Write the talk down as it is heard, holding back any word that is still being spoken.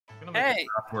Hey.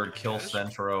 Password kill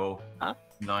Sentro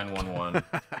 911.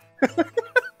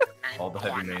 All the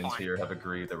heavy mains here have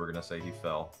agreed that we're gonna say he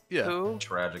fell. Yeah. Who?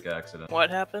 Tragic accident. What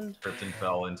happened? Tripped and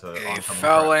fell into. He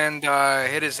fell and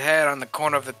hit his head on the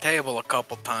corner of the table a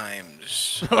couple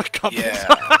times.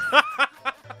 Yeah.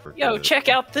 Yo, check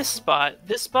out this spot.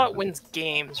 This spot wins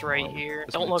games right here.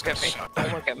 Don't look at me.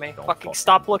 Don't look at me. Fucking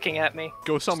stop looking at me.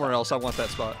 Go somewhere else. I want that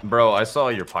spot. Bro, I saw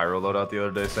your pyro loadout the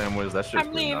other day, Samwiz. That shit's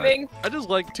I'm pretty leaving. nice. I just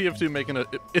like TF2 making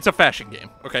it's a fashion game,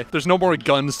 okay? There's no more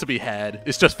guns to be had.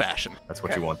 It's just fashion. That's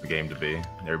what you want the game to be.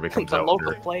 Everybody comes The out local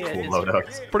with their play cool is-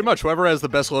 loadouts. Pretty much, whoever has the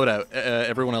best loadout,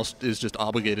 everyone else is just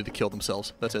obligated to kill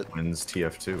themselves. That's it. Wins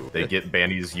TF2. They get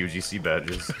Banny's UGC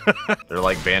badges. They're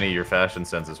like, Banny, your fashion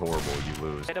sense is horrible. You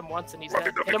lose. Hit him once and he's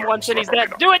dead. Hit him once and he's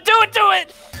dead. Do it! Do it! Do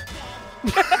it!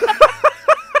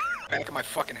 Back of my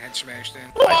fucking head smashed in.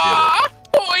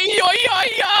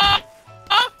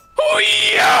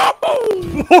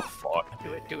 Fuck.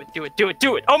 Do it! Do it! Do it! Do it!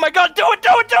 Do it! Oh my God! Do it! Do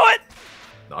it! Do it!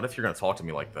 Not if you're gonna talk to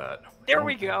me like that. There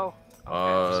we go.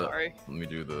 Sorry. Let me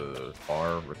do the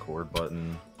R record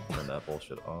button. Turn that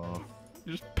bullshit off.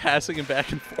 You're just passing him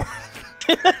back and forth.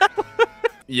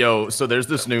 Yo, so there's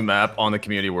this new map on the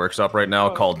community workshop right now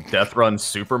called Deathrun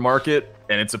Supermarket,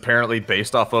 and it's apparently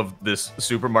based off of this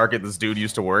supermarket this dude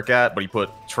used to work at, but he put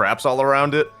traps all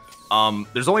around it.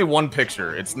 There's only one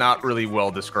picture. It's not really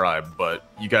well described, but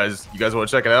you guys want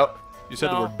to check it out? You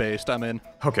said the No. word based. I'm in.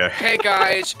 Okay. Hey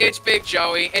guys, it's Big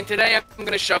Joey, and today I'm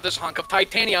gonna shove this hunk of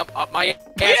titanium up my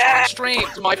ass on stream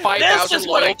to my This 5,000 is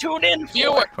what I loyal tune in for.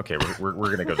 viewers. Okay, we're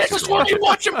gonna go to This is what you Supermarket.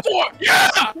 watch him for! Yeah!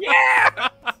 Yeah!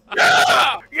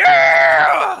 Yeah!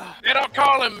 Yeah! They don't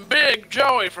call him Big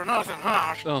Joey for nothing,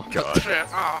 huh? Oh, God. Shit,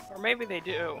 Or maybe they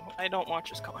do. I don't watch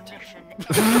his content.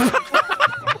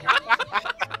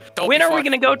 Don't When be are we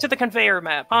fucking- gonna go to the conveyor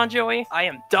map, huh, Joey? I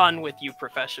am done with you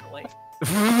professionally.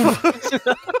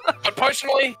 But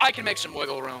personally, I can make some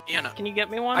wiggle room, you know. Can you get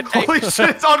me one? I take, Holy shit,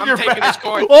 it's on I'm your taking this back!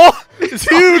 coin. Oh, it's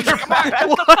huge. Come on,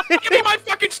 What? give me my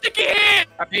fucking sticky hand!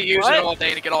 I've been using What? it all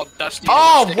day to get all dusty.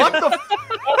 Oh, what the f-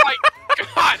 Oh my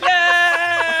god!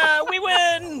 Yeah! We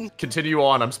win! Continue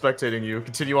on, I'm spectating you.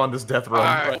 Continue on this death run.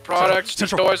 Alright, products, these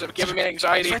Central. doors have given me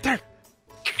anxiety. Right there.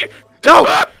 No!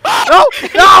 No!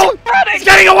 No! He's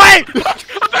getting away!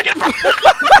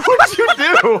 What'd you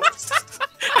do?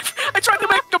 I tried to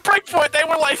make the break for it. They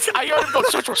were like, I heard him go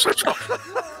Central.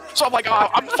 So I'm like, oh,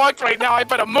 I'm fucked right now. I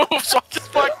better move. So I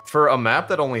just fucked. For a map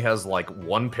that only has like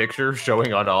one picture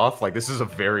showing on off, like this is a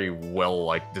very well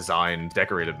like designed,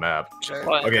 decorated map.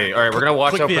 What? Okay, all right, we're gonna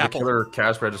watch Click out the for the apple. killer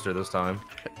cash register this time.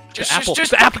 Just, Apple.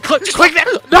 just, The apple. Click. just- Click that.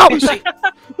 No.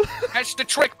 That's the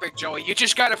trick, Big Joey. You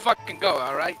just gotta fucking go,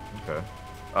 all right? Okay.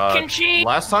 Can she-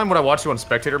 Last time when I watched you on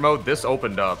spectator mode, this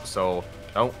opened up, so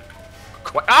don't.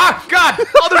 Ah, God!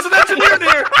 Oh, there's an engineer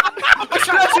there! There's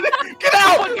an engineer! Get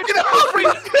out! Get out!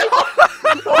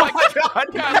 Oh my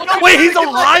God! Wait, he's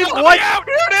alive? What?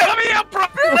 Let me out, bro!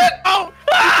 Oh!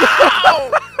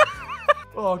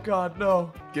 Oh God,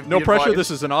 no! Give No me pressure. advice.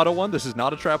 This is an auto one. This is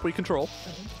not a trap we control.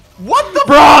 What the?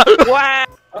 Bruh! Wow!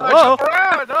 Oh!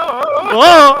 Oh!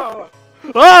 Oh! Oh!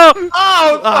 Oh!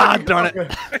 Ah, fuck. darn it.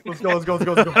 Okay. Let's go! Let's go! Let's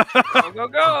go! Let's go! Go, go,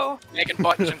 go! Making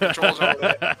buttons and controls over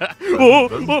there. Oh,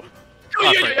 oh.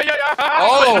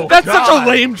 Oh! That's God. such a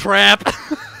lame trap.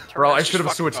 Bro, I Just should have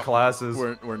fucking switched go. classes.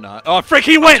 We're not. Oh, frick!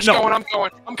 He went. Just No. going,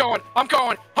 I'm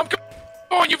going,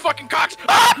 you fucking cocks!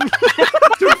 Ah!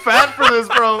 Too fat for this,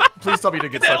 bro. Please tell me to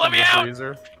get Let sucked me into the out.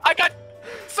 freezer. I got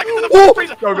stuck into the Oh! fucking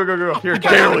freezer! Go, go, go, go. Here,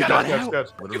 barely catch, got catch, out. catch.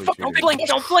 Literally Don't cheating. blink!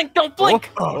 Don't blink! Don't blink!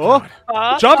 Oh!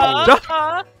 Jump, jump.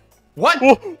 What?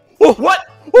 Oh! Oh! What?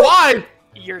 Why?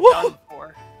 You're Woo! done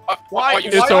for. Why? you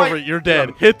It's Why- over. You're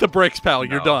dead. Hit the bricks, pal.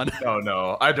 You're No, done. No,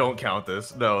 no, I don't count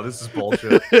this. No, this is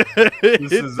bullshit. Hit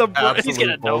This is the bricks. He's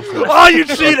gonna absolute know. bullshit. Oh, you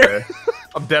cheater! Okay.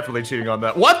 I'm definitely cheating on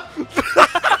that. What?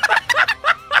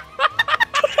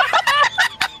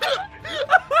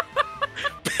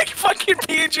 Big fucking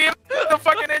PG, the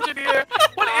fucking engineer.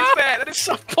 What is that? That is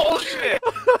some bullshit.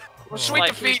 Sweet Like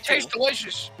defeat these two. tastes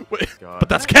delicious. But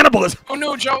that's cannibalism. Who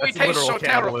knew Joey That's tastes so literal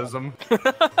terrible? cannibalism.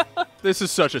 This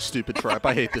is such a stupid trap.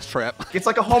 I hate this trap. It's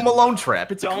like a Home Alone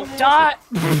trap. It's Don't die!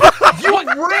 You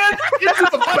ran into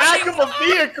the back of a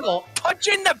vehicle.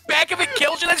 Punching the back of it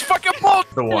kills you. That's fucking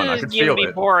bullshit. The one I It's can gonna feel be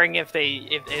it. boring if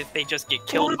they just get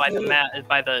killed by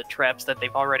the traps that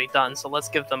they've already done. So let's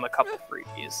give them a couple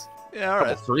freebies. Yeah, all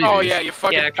right. Oh yeah, you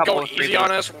fucking Yeah, a couple go of easy freebies.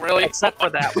 on us, really? Except for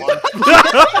that one.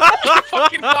 You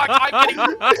fucking fuck. I'm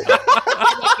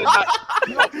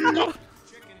getting.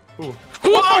 Ooh.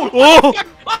 Whoa! Oh!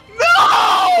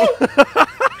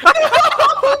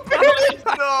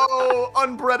 No!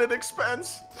 Unbreakable. Reddit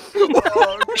expense.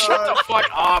 Oh, Shut the fuck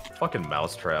up. Fucking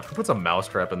mousetrap. Who puts a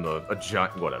mousetrap in a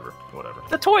giant... Whatever.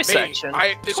 The toy Me, section.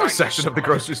 I Toy designed section of the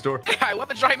grocery store. I love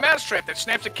the giant mousetrap that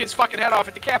snaps a kid's fucking head off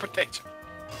and decapitates.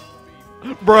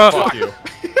 Bruh. Fuck you.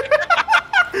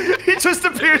 He just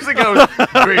appears and goes,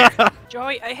 "Grief."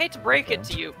 Joey, I hate to break it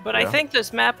to you, but I think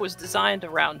this map was designed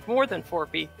around more than 4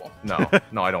 people. No,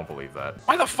 I don't believe that.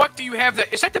 Why the fuck do you have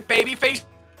that? Is that the babyface's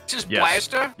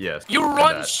blaster? Yes. You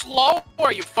run slow,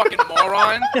 or you fucking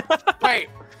moron? Wait.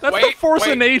 That's the force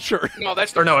of nature. No,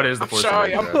 that's Or no, it is the I'm force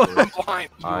sorry, of I'm nature. blind.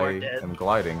 I am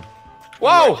gliding.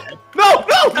 Whoa! No!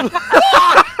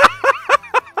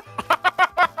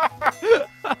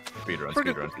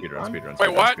 Speedrun.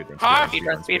 Wait, what? Huh?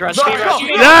 Speedrun.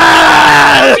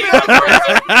 Yes!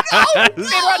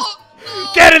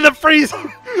 Get in the freeze!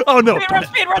 Oh no! Speedrun!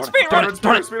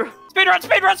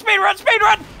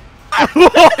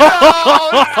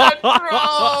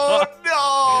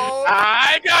 No!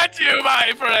 I got you,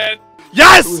 my friend.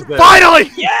 Yes!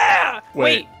 Finally! Yeah!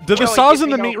 Wait, did the Joey, saws give in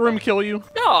the me meat room kill you?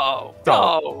 No!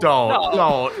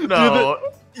 No!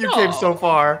 You came so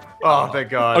far. Oh, thank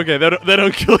God. Okay, they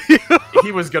don't kill you.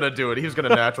 He was gonna do it. He was gonna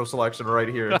natural selection right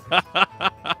here.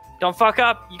 Don't fuck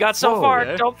up. You got so Whoa, far.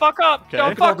 okay. Don't fuck up. Okay.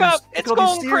 Don't fuck up. It's Look at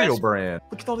all these Golden cereal Crisp. brand.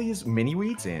 Look at all these mini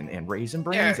wheats and raisin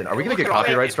brains. Yeah, And are we gonna look get at all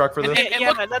copyright that. struck for this? And Yeah,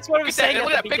 look that's what I was at saying that, at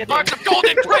look at the that big beginning. box of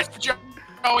Golden Crisp,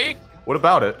 Joey. What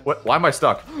about it? What? Why am I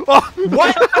stuck? Oh,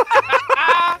 What?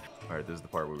 All right, this is the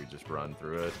part where we just run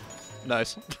through it.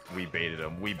 nice. We baited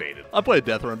him. I played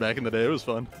Deathrun back in the day. It was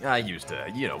fun. I used to,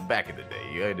 back in the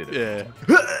day, I did it.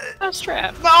 Yeah. That's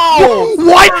trap. No!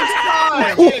 What?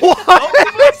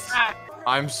 What?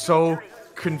 I'm so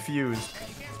confused.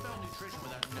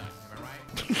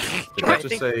 Did I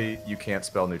just say you can't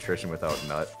spell nutrition without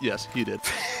nut? Yes, he did.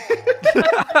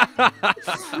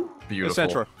 Beautiful.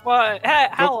 Sentro. What? Hey,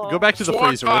 hello. Go back to the Sword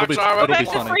freezer. It'll be, box, it'll Back be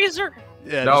to the funny. freezer.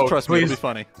 Yeah, No, just trust me, it'll please. be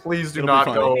funny. Please do It'll be not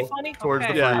funny. go It'll be funny? towards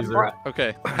Okay. the Yeah. freezer.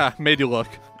 Okay, ha, made you look,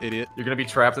 idiot. You're gonna be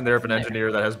trapped in there with an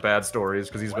engineer that has bad stories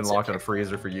because he's been locked in a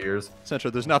freezer for years.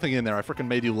 Sentro, there's nothing in there. I freaking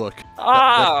made you look.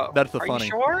 Oh, that's the are funny.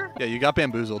 you sure? Yeah, you got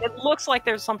bamboozled. It looks like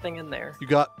there's something in there. You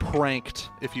got pranked,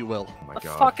 if you will. Oh my The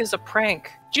God. fuck is a prank?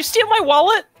 Did you steal my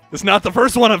wallet? It's not the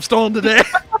first one I've stolen today.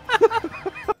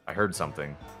 I heard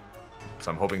something. So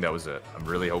I'm hoping that was it. I'm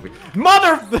really hoping.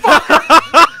 Motherfucker!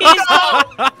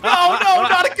 No,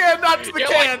 not again, not to the You're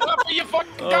can. like, what you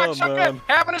fucking Oh, cocksucker? man.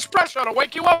 Have an espresso to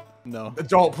wake you up. No.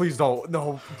 Don't, please don't.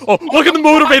 No. Oh, look at the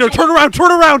motivator! Turn around!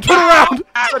 Turn around! Turn around!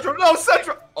 Central, no,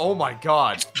 Central! Oh my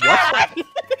God. What?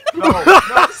 No,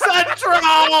 Central!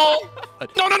 No.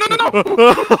 What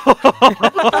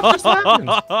just happened?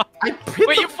 I hit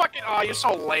Wait, you fucking. Oh, you're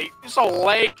so late. You're so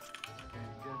late.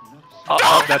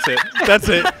 Oh, that's it. That's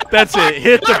it. That's it.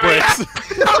 Hit the bricks.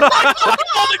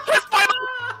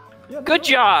 Good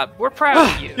job. We're proud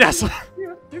of you. Yes.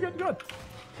 You're good, good.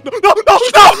 No!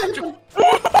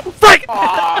 Frank!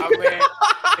 Oh man.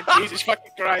 Jesus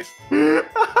fucking Christ.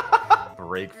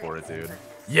 Break for it, dude.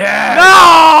 Yeah!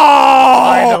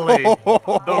 No! Finally!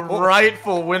 The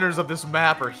rightful winners of this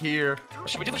map are here.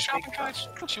 Should we do the shopping carts?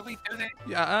 Should we do that?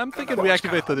 Yeah, I'm thinking we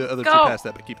activate the other two Go. past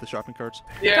that, but keep the shopping carts.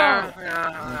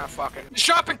 Yeah, fucking. The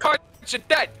shopping carts are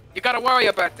dead. You gotta worry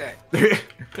about that.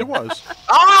 It was.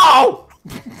 Oh!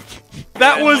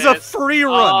 That was a free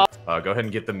run. Go ahead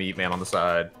and get the meat man on the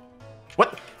side.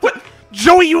 What? What?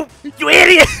 Joey, you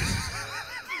idiot!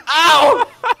 Ow!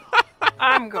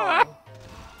 I'm going.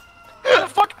 How the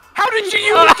fuck? How did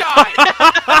you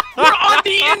die? We're on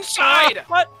the inside.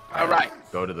 What? All right.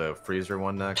 Go to the freezer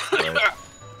one next. Right?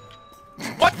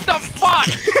 What the fuck?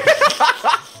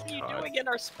 What are you doing in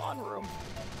our spawn room?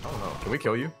 I don't know. Can we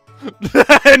kill you?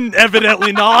 And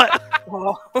evidently not.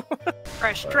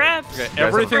 Fresh traps. Okay, guys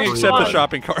everything have except the fun.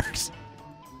 shopping carts.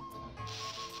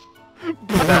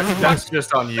 That's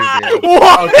just on you, dude.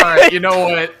 What? Okay, you know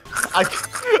what? I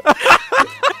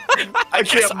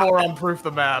can't moron-proof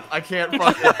the map. I can't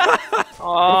fucking...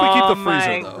 What if we keep the my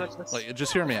freezer though? goodness. Like,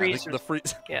 just hear me out. Freezer's- The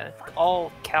freezer. Yeah,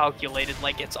 all calculated,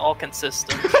 like it's all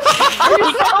consistent. We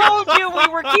told you we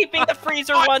were keeping the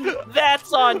freezer one.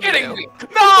 That's on Kidding you. me?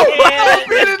 No! Yeah. Don't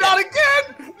read it out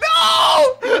again!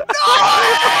 No! No!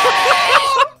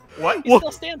 What? He's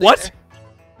still standing What?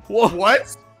 Whoa.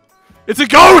 What? It's a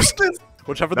ghost!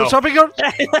 Watch out for the No. shopping cart.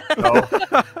 No.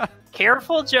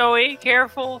 Careful, Joey.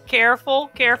 Careful, careful,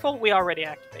 careful. We already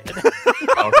activated.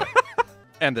 Okay.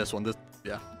 And this one.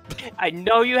 Yeah. I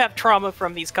know you have trauma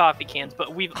from these coffee cans,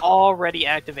 but we've already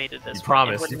activated this. You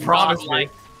promised. one, and You we're not, promised me. like,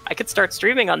 I could start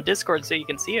streaming on Discord so you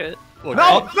can see it. Look,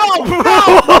 No!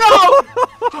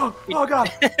 Oh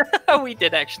god. We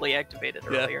did actually activate it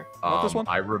earlier. Want this one?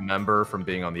 I remember from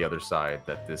being on the other side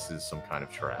that this is some kind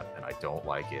of trap, and I don't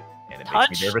like it, and it Touch.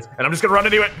 makes me nervous, and I'm just gonna run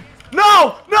into it.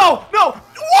 No! No! No!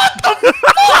 What the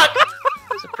fuck?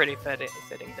 It's a pretty fitting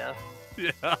death.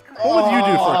 Yeah. What would you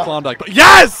do for a Klondike bar?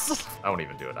 Yes! I won't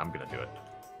even do it. I'm gonna do it.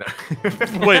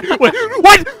 Wait,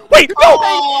 no!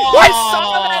 I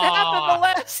saw that happen the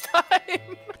last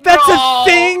time! That's a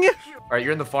thing? All right,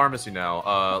 you're in the pharmacy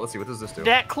now. Let's see, what does this do?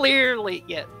 That clearly,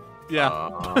 yeah. Yeah,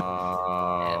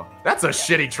 That's a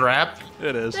shitty trap.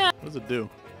 it is. Yeah. What does it do?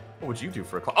 What would you do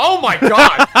for a Oh my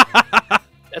god!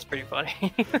 That's pretty funny.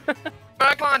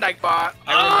 Klondike bot.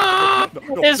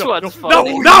 This one's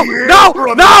funny. No!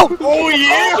 Oh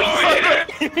yeah!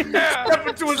 Step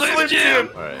into a Slim Jim!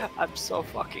 Alright, I'm so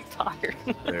fucking tired.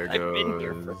 there I've been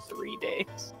here goes. for 3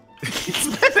 days.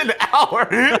 It's been an hour!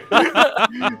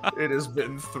 It has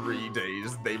been 3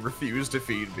 days. They refuse to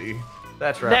feed me.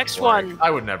 That trap. Next one. I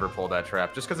would never pull that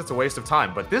trap just because it's a waste of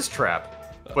time. But this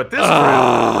trap.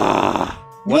 trap.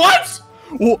 What?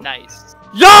 Nice.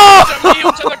 Yo!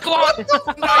 Immune to the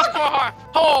Klondike bar.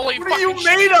 Holy What are you fucking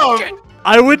made of? shit.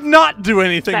 I would not do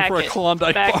anything Back for a it.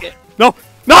 Klondike Back bar. it. No!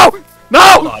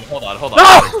 Hold on.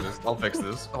 No! I'll fix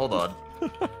this. Hold on.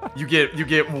 You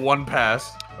get one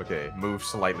pass. Okay, move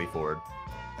slightly forward.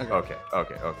 Okay. You're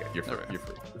free. Okay. You're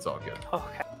free. It's all good.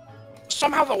 Okay.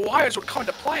 Somehow the wires would come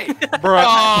to play. Bruh.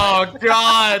 Oh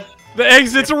god! The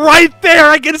exit's right there!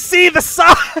 I can see the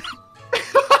sign!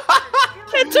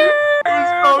 It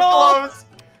was so close.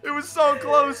 It was so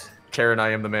close. Karen, I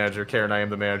am the manager. Karen, I am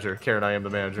the manager. Karen, I am the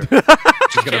manager.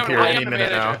 She's gonna Karen, appear I am any the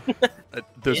minute now.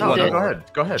 There's No, one. no, Go ahead.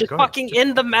 Go ahead. Just Go ahead. fucking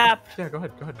in the map. Yeah, go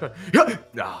ahead. Yeah.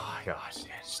 Oh gosh.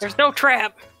 There's no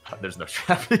trap. There's no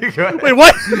traffic. Go ahead. Wait,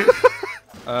 what?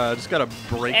 Just gotta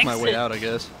break my way Exit. out, I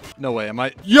guess. No way, am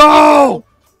I? Yo!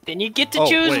 Then you get to Oh,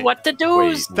 choose wait. what to do.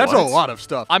 Wait. That's What? a lot of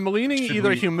stuff. I'm leaning Should either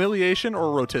we- humiliation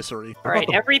or rotisserie. Alright,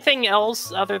 everything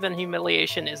else other than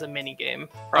humiliation is a minigame.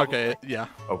 Probably. Okay, yeah.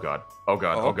 Oh god. Oh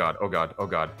god. Oh. Oh god. Oh god. Oh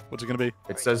god. What's it gonna be?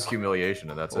 It says humiliation,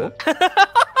 and that's Oh. it.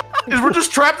 We're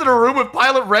just trapped in a room with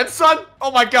Pilot Red Sun? Oh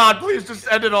my god, please just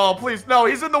end it all. Please. No,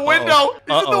 he's in the window.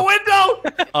 He's in the window.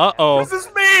 Uh-oh. What does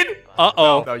this mean?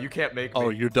 Uh-oh. No, you can't make me. Oh,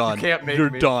 you're done. You can't make You're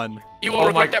me. done. You Oh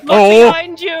would my have that. Look Oh.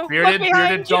 behind you. Bearded, Look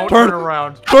behind you. don't Turn- turn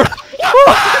around. Turn-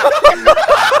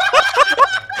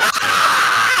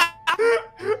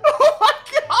 Oh my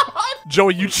god!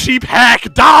 Joey, you cheap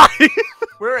hack, die!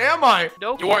 Where am I?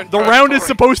 Nope. You weren't The round is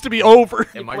supposed to be over.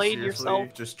 Am I played seriously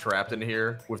yourself. just trapped in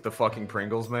here with the fucking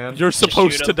Pringles, man? You're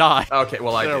supposed shoot to him. die. Okay,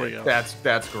 well I There did. we go.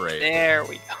 That's great. There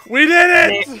we go. We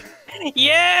did it!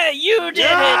 Yeah, you did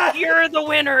Yeah. it. You're the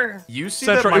winner. You see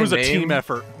Sentro, that my it was a name... team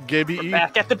effort. Gaby,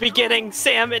 Back at the beginning,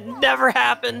 Sam. It never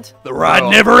happened. the ride No.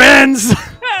 never ends!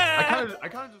 I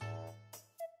kind of just...